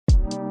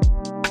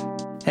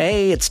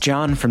Hey, it's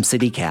John from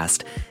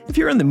CityCast. If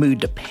you're in the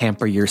mood to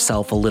pamper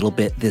yourself a little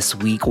bit this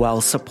week while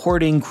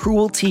supporting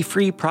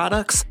cruelty-free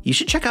products, you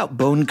should check out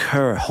Bon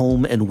Coeur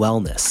Home and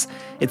Wellness.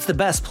 It's the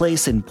best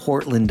place in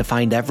Portland to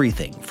find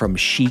everything from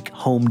chic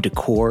home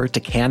decor to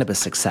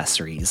cannabis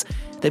accessories.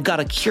 They've got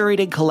a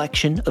curated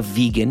collection of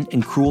vegan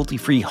and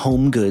cruelty-free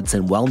home goods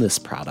and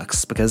wellness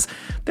products because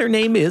their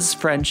name is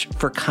French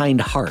for kind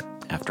heart,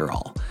 after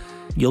all.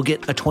 You'll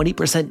get a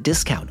 20%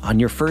 discount on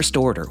your first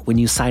order when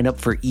you sign up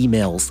for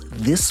emails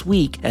this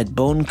week at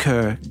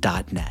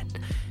boncoeur.net.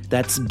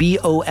 That's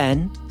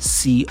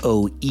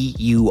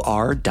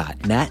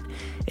BONCOEUR.net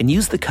and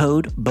use the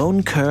code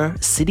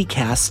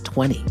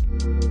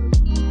BonCoeurCityCast20.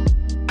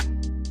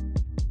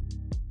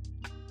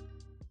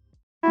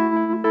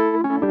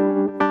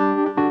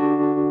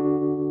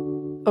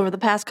 Over the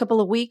past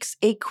couple of weeks,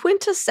 a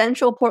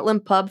quintessential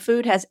Portland pub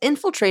food has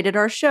infiltrated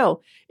our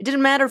show. It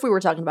didn't matter if we were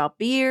talking about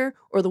beer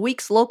or the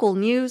week's local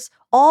news,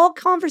 all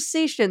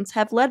conversations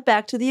have led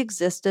back to the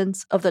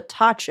existence of the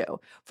tacho.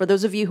 For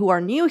those of you who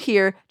are new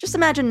here, just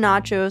imagine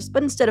nachos,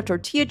 but instead of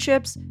tortilla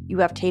chips, you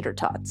have tater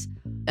tots.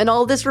 And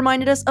all of this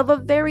reminded us of a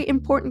very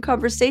important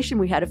conversation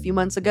we had a few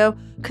months ago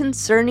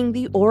concerning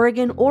the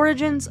Oregon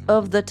origins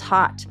of the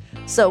tot.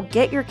 So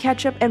get your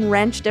ketchup and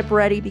ranch dip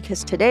ready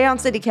because today on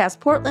CityCast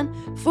Portland,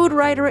 food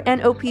writer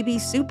and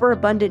OPB Super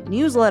Abundant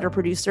newsletter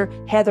producer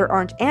Heather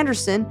Arndt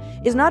Anderson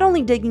is not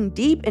only digging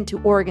deep into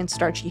Oregon's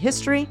starchy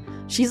history,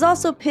 she's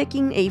also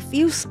picking a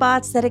few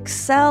spots that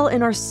excel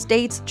in our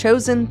state's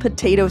chosen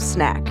potato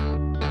snack.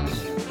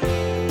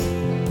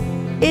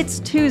 It's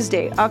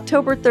Tuesday,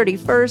 October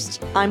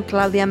 31st. I'm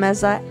Claudia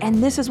Meza,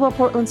 and this is what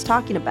Portland's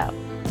talking about.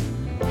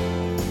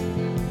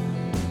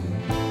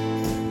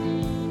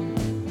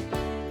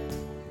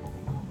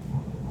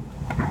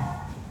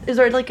 Is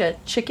there like a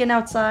chicken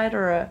outside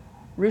or a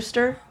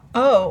rooster?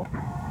 Oh,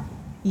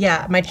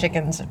 yeah, my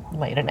chickens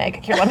laid an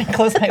egg. Here, let me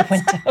close my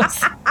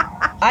windows.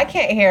 I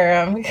can't hear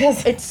them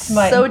because it's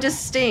so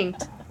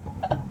distinct.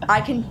 I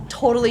can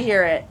totally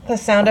hear it. The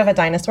sound of a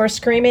dinosaur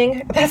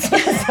screaming. That's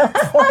what it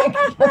sounds like.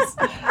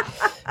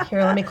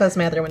 Here, let me close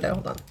my other window.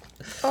 Hold on.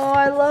 Oh,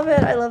 I love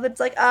it. I love it.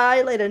 It's like,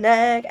 I laid an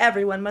egg.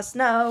 Everyone must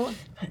know.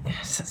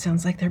 Yes, it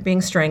sounds like they're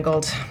being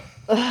strangled.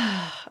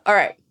 All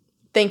right.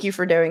 Thank you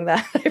for doing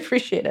that. I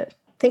appreciate it.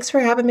 Thanks for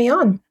having me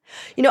on.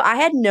 You know, I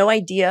had no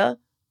idea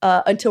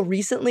until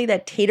recently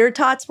that tater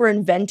tots were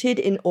invented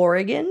in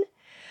Oregon.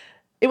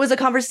 It was a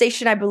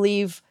conversation, I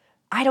believe,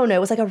 I don't know, it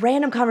was like a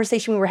random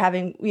conversation we were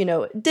having, you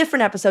know,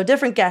 different episode,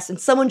 different guests, and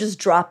someone just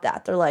dropped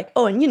that. They're like,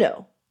 oh, and you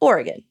know,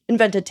 Oregon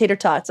invented tater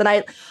tots. And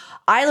I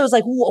was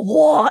like,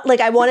 what?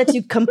 Like, I wanted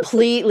to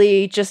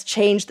completely just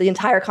change the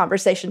entire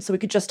conversation so we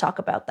could just talk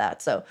about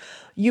that. So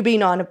you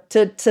being on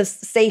to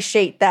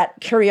satiate that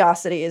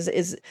curiosity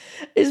is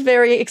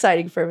very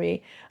exciting for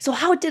me. So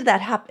how did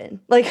that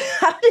happen? Like,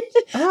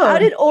 how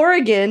did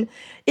Oregon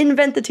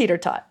invent the tater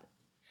tot?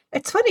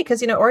 It's funny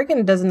because, you know,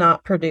 Oregon does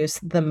not produce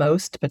the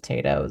most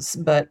potatoes,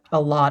 but a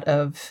lot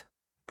of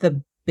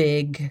the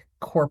big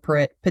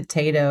corporate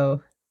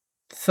potato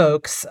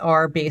folks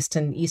are based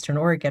in Eastern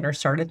Oregon or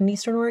started in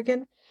Eastern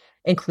Oregon,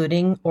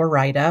 including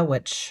Ore-Ida,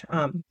 which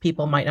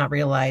people might not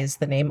realize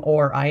the name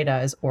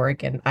Ore-Ida is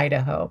Oregon,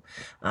 Idaho,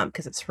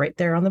 because it's right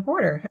there on the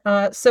border.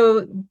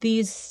 So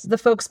the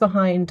folks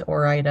behind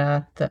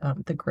Ore-Ida,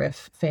 the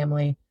Griff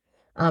family,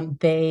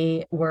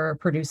 they were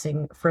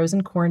producing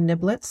frozen corn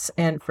niblets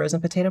and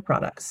frozen potato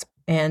products,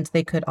 and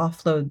they could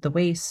offload the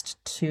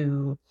waste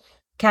to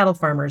cattle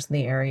farmers in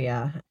the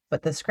area.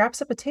 But the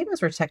scraps of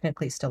potatoes were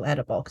technically still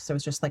edible because it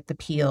was just like the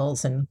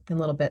peels and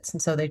little bits.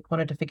 And so they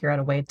wanted to figure out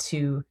a way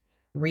to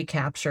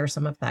recapture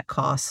some of that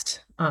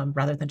cost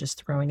rather than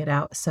just throwing it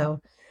out.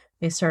 So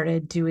they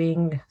started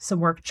doing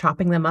some work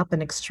chopping them up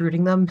and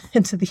extruding them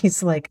into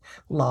these like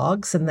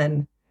logs, and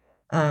then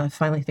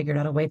finally figured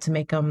out a way to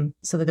make them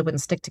so that they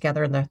wouldn't stick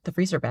together in the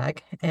freezer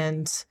bag.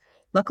 And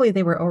luckily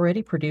they were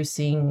already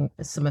producing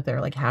some of their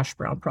like hash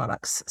brown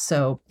products.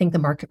 So I think the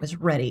market was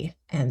ready.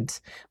 And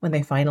when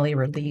they finally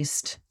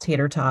released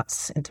tater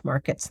tots into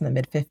markets in the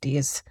mid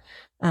 50s,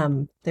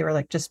 they were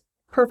like just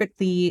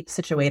perfectly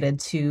situated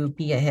to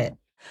be a hit.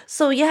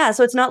 So yeah,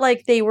 so it's not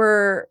like they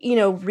were, you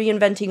know,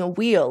 reinventing a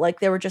wheel. Like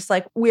they were just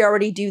like, we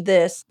already do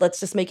this. Let's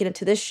just make it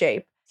into this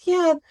shape.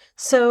 Yeah.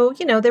 So,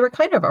 you know, they were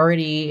kind of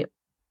already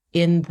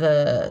in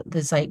the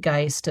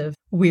zeitgeist of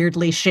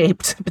weirdly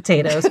shaped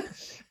potatoes.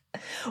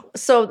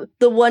 So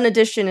the one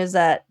addition is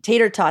that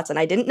tater tots, and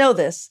I didn't know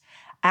this,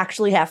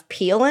 actually have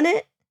peel in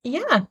it.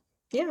 Yeah.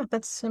 Yeah.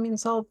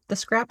 It's all, the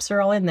scraps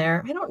are all in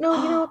there. I don't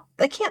know, you know,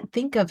 I can't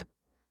think of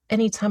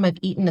any time I've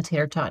eaten a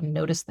tater tot and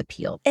noticed the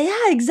peel.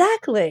 Yeah,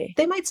 exactly.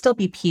 They might still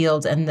be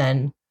peeled and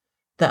then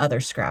the other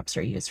scraps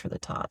are used for the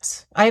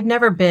tots. I've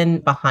never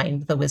been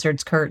behind the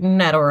wizard's curtain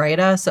at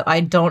Ore-Ida, so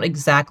I don't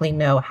exactly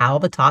know how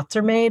the tots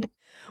are made.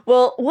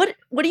 Well, what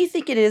do you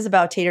think it is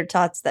about tater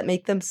tots that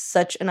make them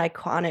such an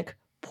iconic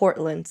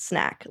Portland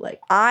snack? Like,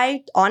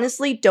 I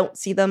honestly don't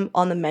see them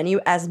on the menu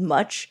as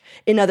much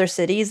in other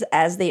cities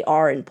as they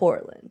are in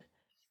Portland.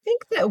 I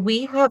think that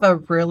we have a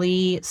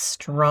really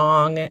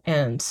strong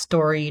and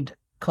storied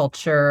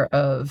culture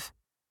of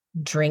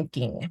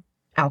drinking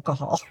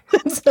alcohol.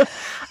 So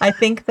I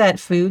think that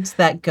foods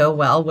that go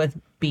well with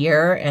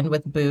beer and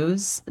with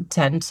booze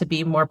tend to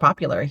be more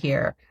popular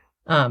here.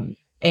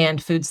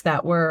 And foods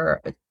that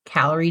were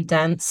calorie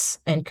dense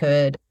and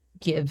could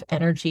give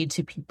energy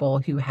to people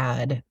who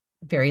had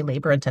very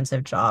labor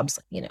intensive jobs,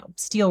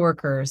 steel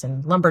workers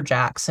and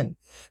lumberjacks and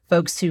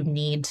folks who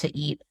need to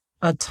eat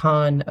a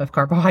ton of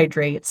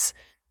carbohydrates.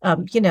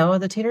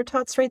 The tater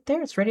tot's right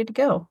there. It's ready to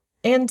go.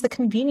 And the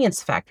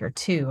convenience factor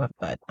too.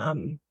 But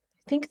I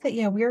think that,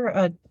 yeah, we're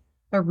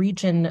a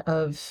region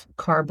of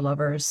carb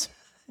lovers.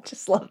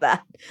 Just love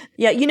that.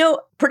 Yeah,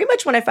 pretty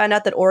much when I found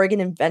out that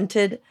Oregon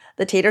invented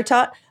the tater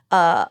tot,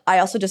 I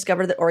also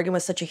discovered that Oregon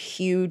was such a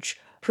huge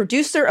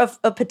producer of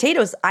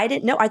potatoes. I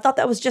didn't know. I thought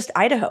that was just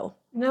Idaho.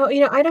 No,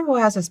 Idaho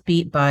has us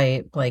beat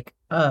by like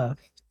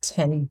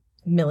 10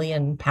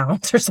 million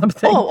pounds or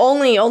something. Oh,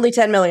 only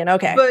 10 million.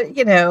 Okay. But,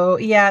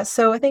 yeah.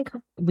 So I think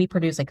we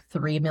produce like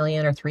 3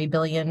 million or 3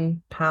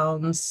 billion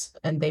pounds,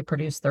 and they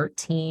produce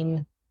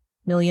 13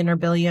 million or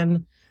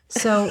billion.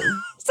 So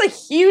it's a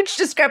huge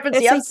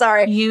discrepancy. I'm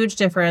sorry. Huge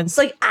difference. It's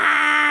like,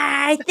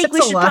 I think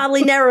we should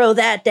probably narrow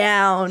that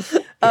down.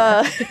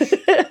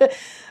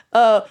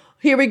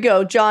 Here we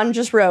go. John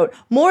just wrote,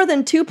 more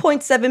than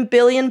 2.7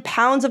 billion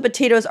pounds of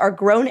potatoes are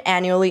grown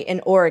annually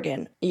in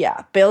Oregon.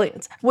 Yeah,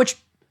 billions. Which,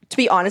 to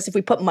be honest, if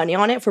we put money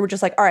on it, if we were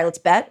just like, all right, let's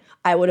bet,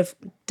 I would have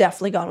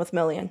definitely gone with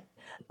million.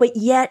 But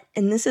yet,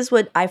 and this is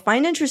what I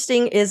find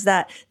interesting, is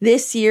that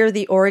this year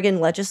the Oregon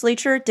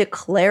legislature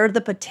declared the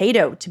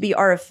potato to be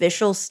our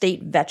official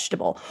state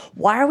vegetable.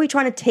 Why are we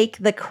trying to take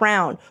the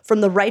crown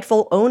from the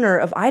rightful owner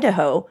of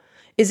Idaho?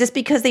 Is this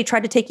because they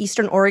tried to take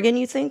Eastern Oregon,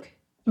 you think?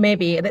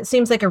 Maybe. That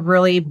seems like a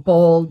really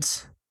bold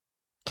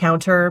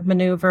counter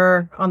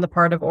maneuver on the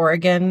part of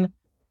Oregon.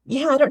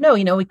 Yeah, I don't know.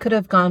 We could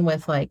have gone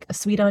with like a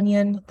sweet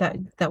onion.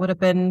 That would have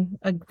been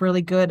a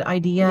really good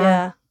idea.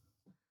 Yeah.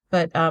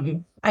 But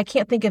I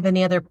can't think of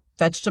any other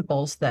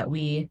vegetables that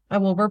we're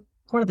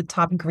one of the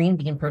top green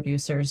bean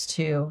producers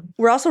too.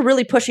 We're also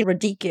really pushing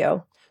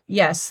radicchio.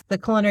 Yes, the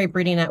Culinary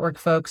Breeding Network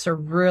folks are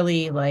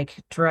really like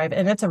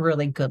and it's a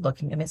really good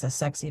looking, it's a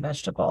sexy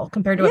vegetable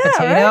compared to a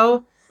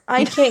potato.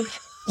 Right? I can't,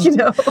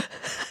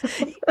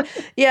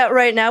 Yeah,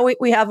 right now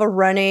we have a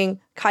running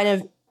kind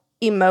of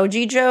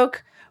emoji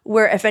joke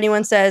where if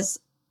anyone says,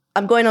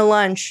 I'm going to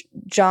lunch,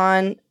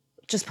 John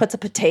just puts a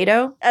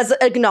potato as an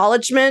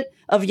acknowledgement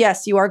of,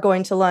 yes, you are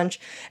going to lunch.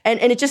 And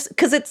it just,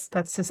 because that's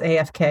just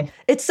AFK.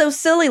 It's so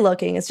silly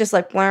looking. It's just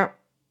like,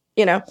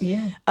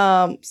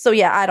 Yeah. So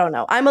yeah, I don't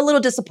know. I'm a little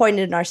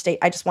disappointed in our state.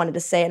 I just wanted to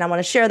say, and I want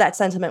to share that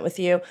sentiment with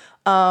you.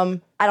 I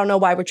don't know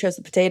why we chose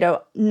the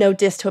potato. No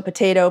diss to a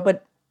potato,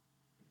 but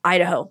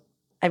Idaho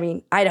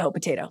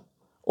potato.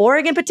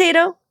 Oregon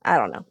potato? I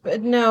don't know.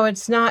 But no,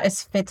 it's not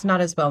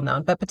as well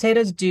known. But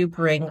potatoes do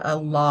bring a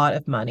lot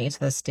of money to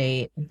the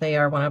state. They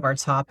are one of our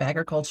top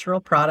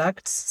agricultural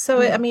products. So,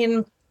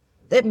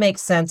 it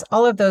makes sense.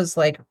 All of those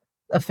like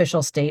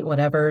official state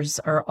whatevers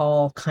are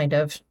all kind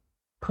of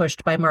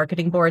pushed by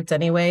marketing boards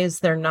anyways.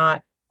 They're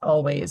not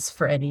always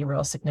for any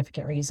real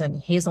significant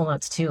reason.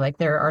 Hazelnuts too, like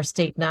they're our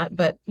state nut,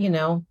 but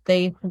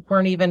they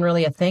weren't even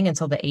really a thing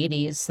until the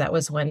 80s. That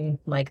was when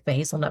like the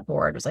hazelnut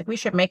board was like, we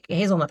should make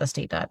hazelnut the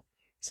state nut.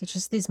 So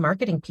just these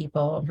marketing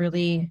people,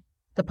 really,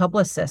 the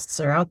publicists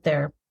are out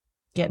there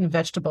getting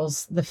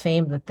vegetables the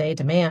fame that they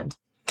demand.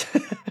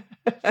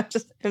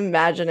 Just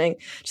imagining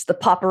just the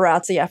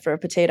paparazzi after a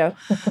potato.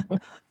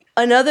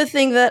 Another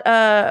thing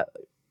that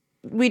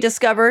we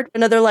discovered,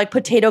 another like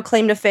potato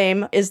claim to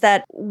fame, is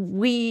that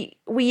we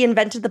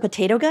invented the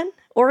potato gun.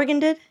 Oregon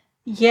did.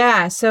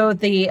 Yeah, so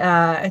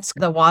it's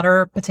the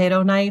water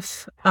potato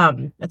knife.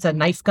 It's a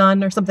knife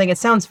gun or something. It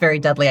sounds very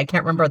deadly. I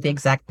can't remember what the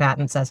exact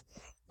patent says.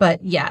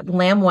 But yeah,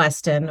 Lamb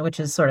Weston, which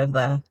is sort of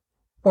the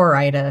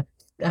Ore-Ida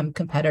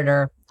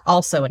competitor,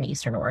 also in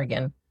Eastern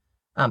Oregon,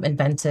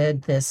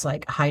 invented this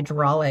like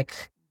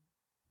hydraulic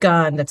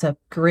gun that's a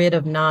grid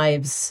of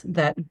knives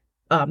that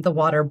the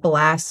water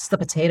blasts the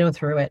potato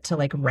through it to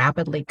like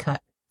rapidly cut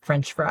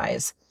French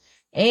fries.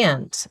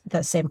 And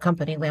that same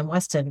company, Lamb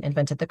Weston,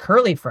 invented the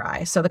curly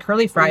fry. So the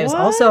curly fry was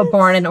also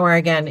born in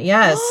Oregon.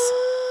 Yes.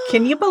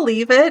 Can you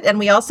believe it? And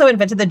we also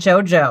invented the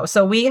JoJo.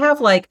 So we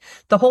have like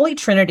the holy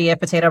trinity of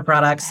potato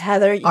products.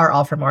 Heather, are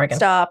all from Oregon.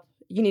 Stop.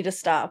 You need to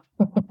stop.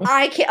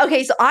 I can't.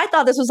 Okay, so I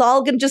thought this was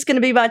all just going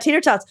to be about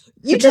tater tots.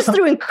 You just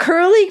threw in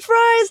curly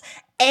fries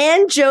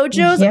and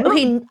JoJo's. Yeah.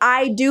 Okay,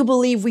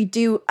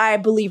 I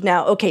believe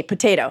now. Okay,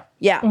 potato.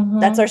 Yeah,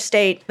 that's our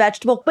state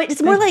vegetable. But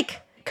it's more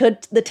like,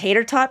 could the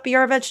tater tot be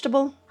our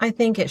vegetable? I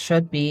think it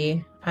should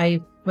be.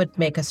 I would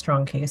make a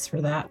strong case for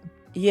that.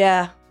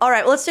 Yeah. All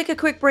right, well, let's take a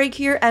quick break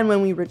here. And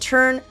when we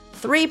return,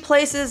 3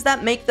 places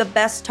that make the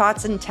best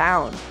tots in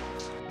town.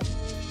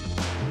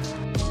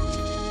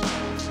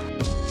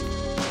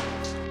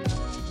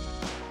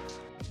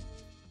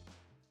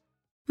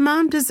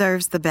 Mom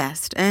deserves the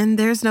best, and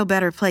there's no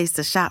better place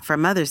to shop for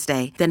Mother's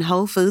Day than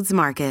Whole Foods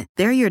Market.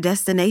 They're your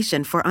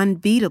destination for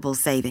unbeatable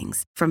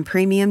savings, from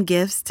premium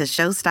gifts to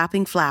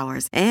show-stopping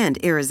flowers and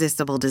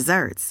irresistible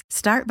desserts.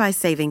 Start by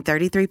saving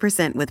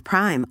 33% with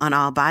Prime on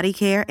all body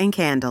care and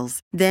candles.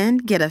 Then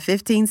get a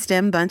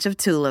 15-stem bunch of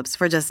tulips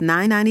for just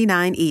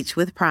 $9.99 each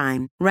with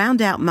Prime.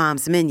 Round out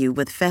Mom's menu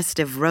with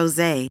festive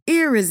rosé,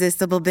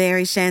 irresistible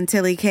berry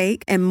chantilly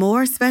cake, and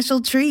more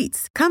special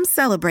treats. Come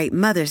celebrate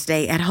Mother's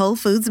Day at Whole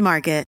Foods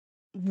Market.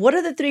 What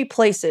are the 3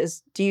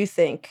 places do you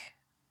think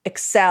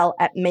excel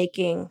at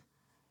making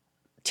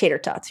tater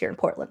tots here in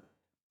Portland?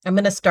 I'm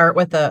going to start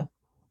with the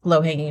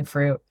low-hanging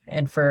fruit.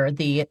 And for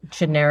the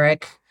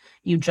generic,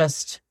 you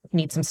just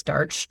need some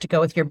starch to go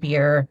with your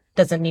beer.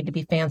 Doesn't need to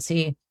be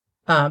fancy.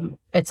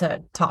 It's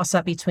a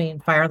toss-up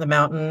between Fire on the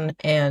Mountain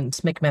and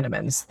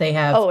McMenamins. They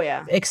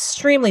have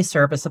extremely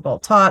serviceable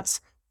tots.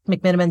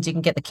 McMenamins, you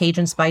can get the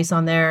Cajun spice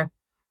on there.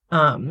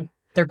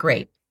 They're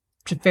great.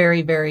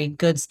 Very, very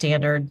good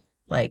standard,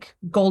 like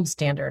gold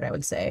standard, I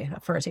would say,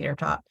 for a tater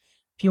tot.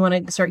 If you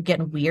want to start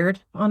getting weird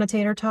on a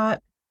tater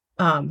tot,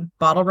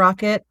 Bottle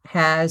Rocket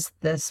has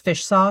this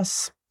fish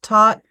sauce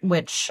tot,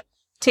 which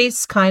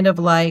tastes kind of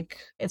like,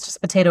 it's just a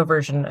potato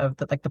version of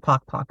the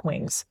Pock Pock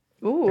wings.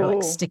 Ooh. They're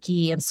like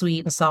sticky and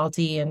sweet and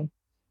salty and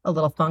a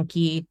little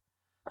funky.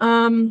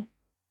 I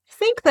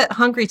think that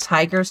Hungry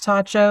Tiger's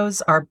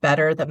tachos are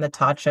better than the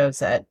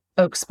tachos at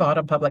Oaks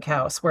Bottom Public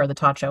House, where the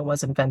tacho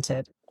was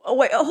invented. Oh,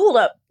 wait, hold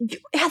up.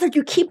 Heather,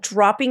 you keep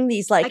dropping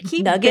these I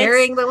keep nuggets.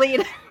 burying the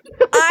lead.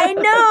 I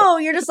know.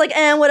 You're just like,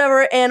 and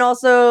whatever. And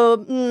also,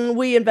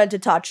 we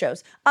invented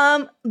tachos.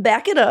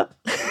 Back it up.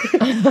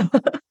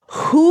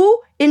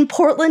 Who in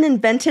Portland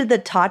invented the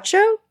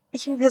tacho?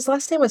 His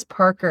last name was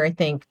Parker, I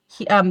think.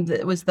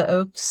 It was the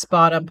Oaks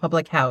Bottom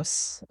Public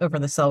House over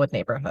in the Selwood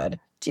neighborhood.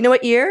 Do you know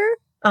what year?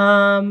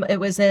 It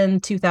was in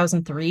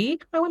 2003,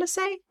 I want to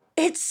say.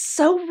 It's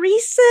so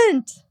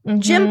recent. Mm-hmm.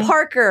 Jim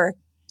Parker.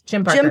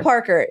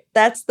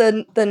 That's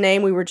the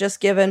name we were just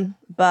given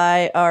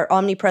by our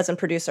omnipresent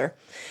producer.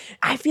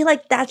 I feel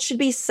like that should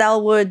be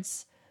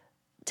Selwood's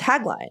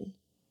tagline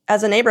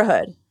as a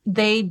neighborhood.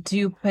 They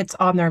do put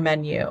on their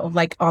menu,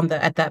 like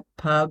at that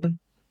pub.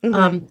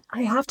 Mm-hmm.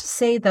 I have to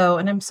say though,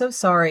 and I'm so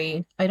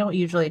sorry, I don't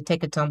usually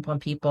take a dump on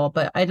people,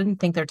 but I didn't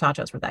think their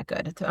tachos were that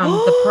good.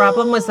 The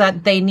problem was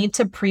that they need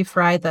to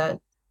pre-fry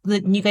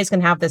you guys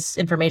can have this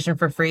information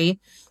for free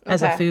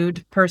as a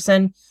food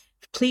person.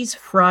 Please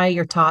fry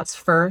your tots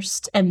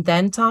first and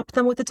then top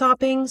them with the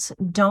toppings.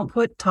 Don't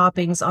put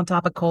toppings on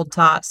top of cold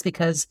tots,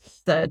 because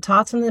the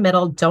tots in the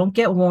middle don't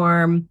get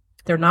warm.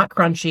 They're not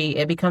crunchy.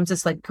 It becomes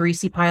this like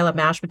greasy pile of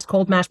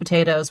cold mashed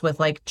potatoes with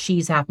like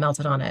cheese half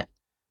melted on it.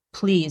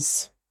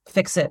 Please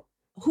fix it.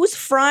 Who's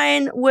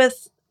frying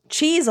with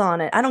cheese on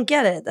it? I don't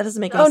get it. That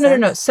doesn't make any sense.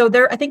 No. So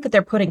I think that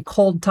they're putting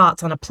cold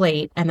tots on a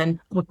plate and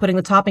then putting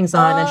the toppings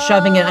on and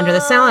shoving it under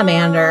the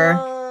salamander.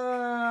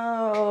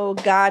 Oh,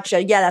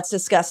 gotcha. Yeah, that's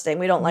disgusting.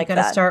 We don't like that.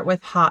 You gotta start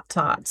with hot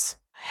tots.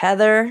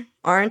 Heather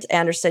Arndt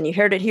Anderson, you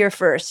heard it here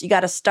first. You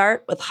gotta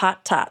start with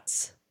hot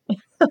tots.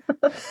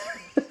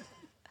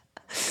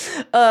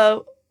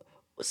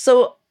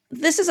 So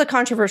this is a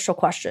controversial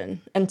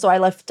question, and so I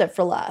left it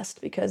for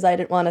last because I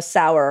didn't want to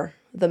sour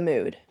the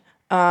mood.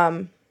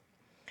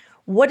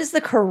 What is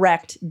the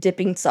correct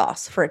dipping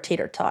sauce for a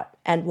tater tot,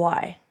 and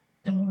why?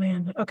 Oh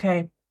man.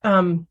 Okay.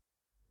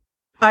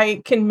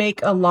 I can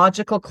make a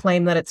logical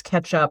claim that it's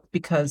ketchup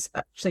because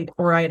actually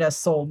Orida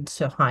sold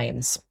to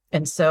Heinz.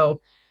 And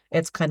so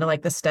it's kind of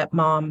like the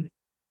stepmom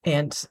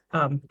and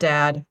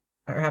dad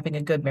are having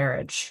a good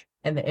marriage,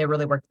 and it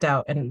really worked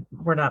out. And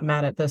we're not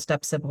mad at the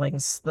step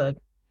siblings. The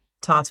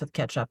tots with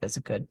ketchup is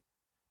good.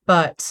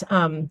 But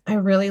I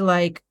really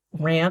like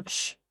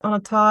ranch on a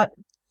tot.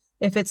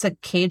 If it's a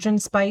Cajun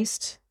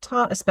spiced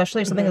tot,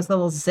 especially something that's a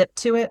little zip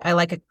to it, I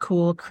like a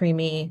cool,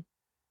 creamy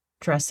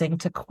dressing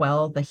to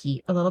quell the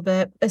heat a little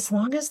bit. As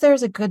long as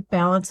there's a good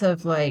balance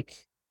of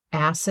like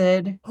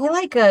acid, I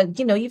like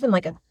even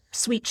like a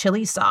sweet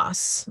chili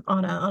sauce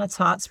on a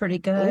tot's pretty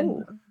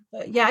good.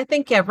 Yeah, I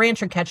think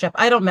ranch or ketchup.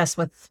 I don't mess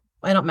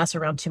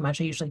around too much.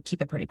 I usually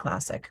keep it pretty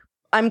classic.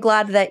 I'm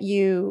glad that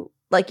you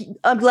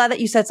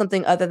said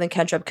something other than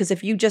ketchup, because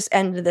if you just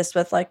ended this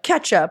with like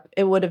ketchup,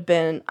 it would have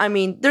been,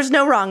 there's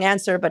no wrong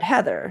answer, but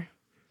Heather.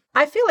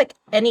 I feel like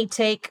any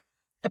take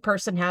a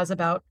person has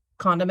about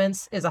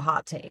condiments is a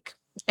hot take.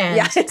 And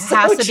it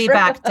has to be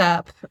backed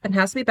up. It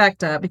has to be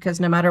backed up, because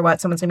no matter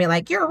what, someone's gonna be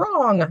like, you're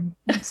wrong.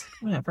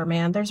 Whatever,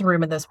 man. There's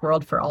room in this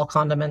world for all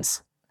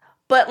condiments.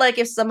 But like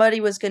if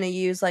somebody was gonna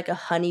use like a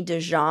honey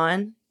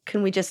Dijon,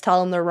 can we just tell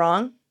them they're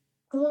wrong?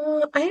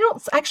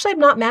 I'm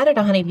not mad at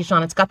a honey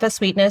Dijon. It's got the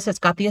sweetness. It's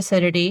got the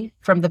acidity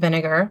from the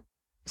vinegar.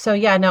 So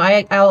yeah, no,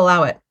 I'll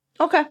allow it.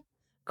 Okay,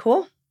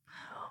 cool.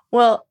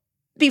 Well,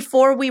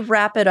 before we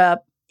wrap it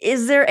up,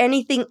 is there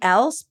anything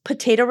else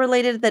potato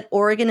related that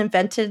Oregon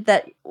invented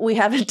that we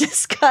haven't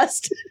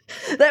discussed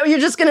that you're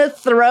just going to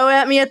throw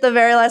at me at the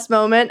very last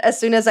moment? As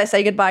soon as I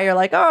say goodbye, you're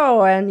like,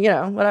 oh, and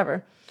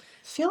whatever.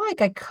 I feel like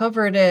I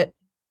covered it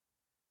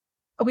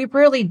We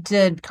really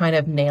did kind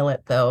of nail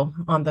it, though,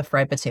 on the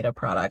fried potato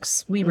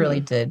products. We really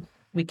did.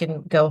 We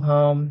can go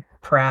home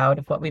proud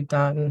of what we've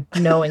done,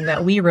 knowing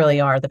that we really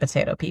are the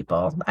potato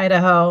people.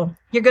 Idaho,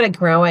 you're good at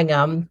growing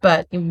them,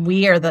 but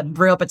we are the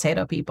real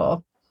potato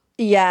people.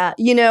 Yeah,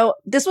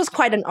 this was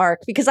quite an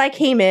arc because I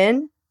came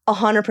in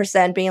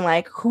 100% being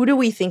like, who do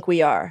we think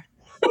we are?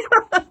 who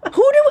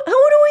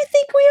do we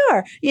think we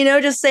are?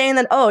 Just saying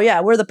that, oh yeah,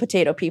 we're the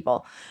potato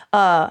people.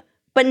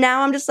 But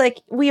now I'm just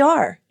like, we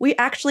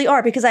actually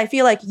are, because I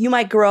feel like you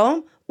might grow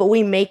them, but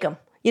we make them.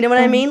 You know what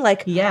I mean?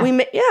 Like, yeah.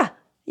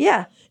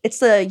 Yeah. It's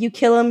the you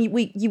kill them,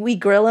 we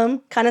grill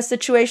them kind of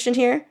situation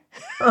here.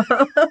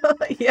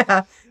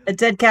 Yeah, a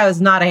dead cow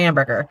is not a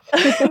hamburger.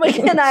 But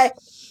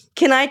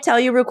can I tell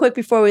you real quick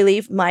before we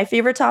leave my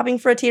favorite topping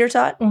for a tater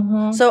tot?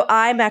 Mm-hmm. So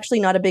I'm actually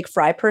not a big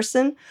fry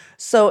person,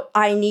 so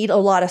I need a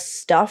lot of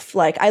stuff.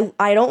 Like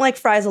I don't like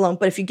fries alone,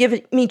 but if you give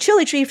me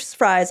chili cheese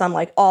fries, I'm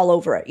like all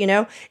over it,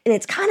 And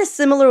it's kind of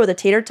similar with a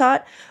tater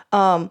tot,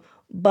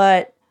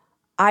 but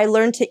I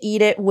learned to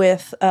eat it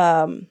with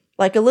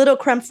like a little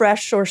creme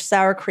fraiche or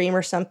sour cream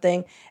or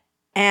something,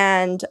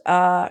 and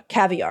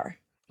caviar.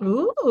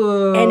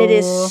 Ooh. And it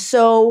is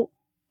so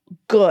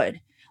good.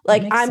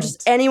 Like, I'm sense.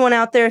 just, anyone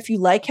out there, if you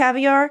like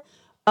caviar,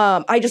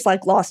 I just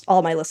like lost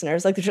all my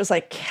listeners. Like, they're just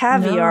like,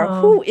 caviar,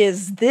 No. Who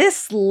is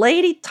this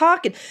lady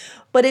talking?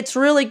 But it's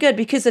really good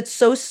because it's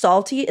so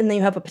salty, and then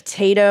you have a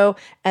potato,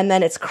 and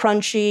then it's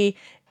crunchy,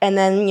 and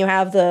then you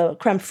have the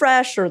creme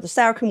fraiche or the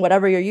sour cream,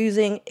 whatever you're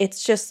using.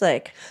 It's just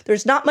like,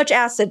 there's not much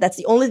acid. That's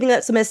the only thing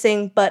that's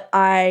missing, but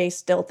I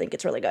still think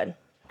it's really good.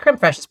 Creme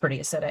fraiche is pretty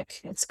acidic.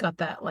 It's got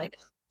that like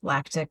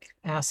lactic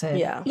acid.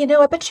 Yeah.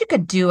 I bet you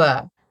could do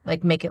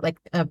make it like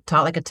a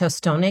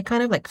tostone,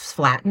 kind of like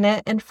flatten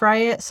it and fry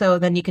it. So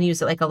then you can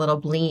use it like a little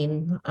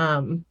blin.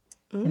 And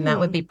that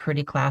would be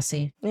pretty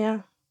classy. Yeah.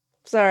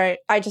 Sorry.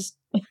 I just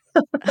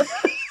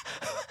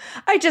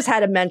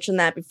had to mention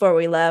that before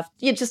we left.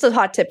 Just a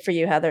hot tip for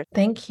you, Heather.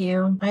 Thank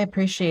you. I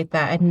appreciate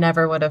that. I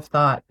never would have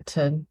thought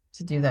to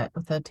do that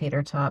with a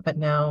tater tot, but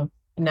now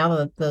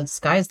the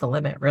sky's the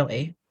limit,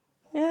 really.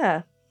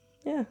 Yeah.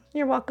 Yeah.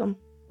 You're welcome.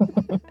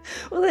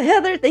 Well,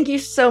 Heather, thank you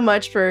so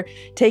much for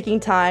taking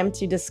time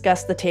to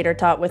discuss the tater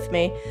tot with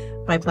me.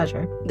 My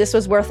pleasure. This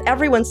was worth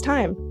everyone's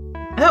time.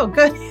 Oh,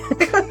 good.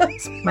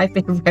 It's my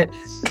favorite.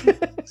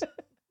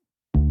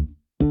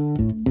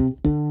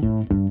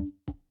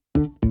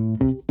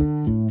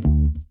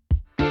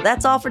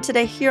 That's all for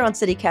today here on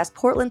CityCast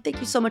Portland. Thank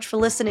you so much for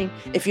listening.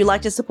 If you'd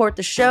like to support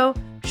the show,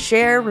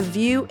 share,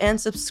 review, and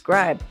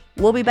subscribe.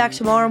 We'll be back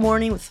tomorrow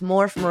morning with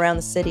more from around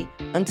the city.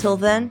 Until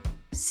then,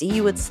 see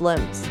you at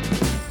Slim's.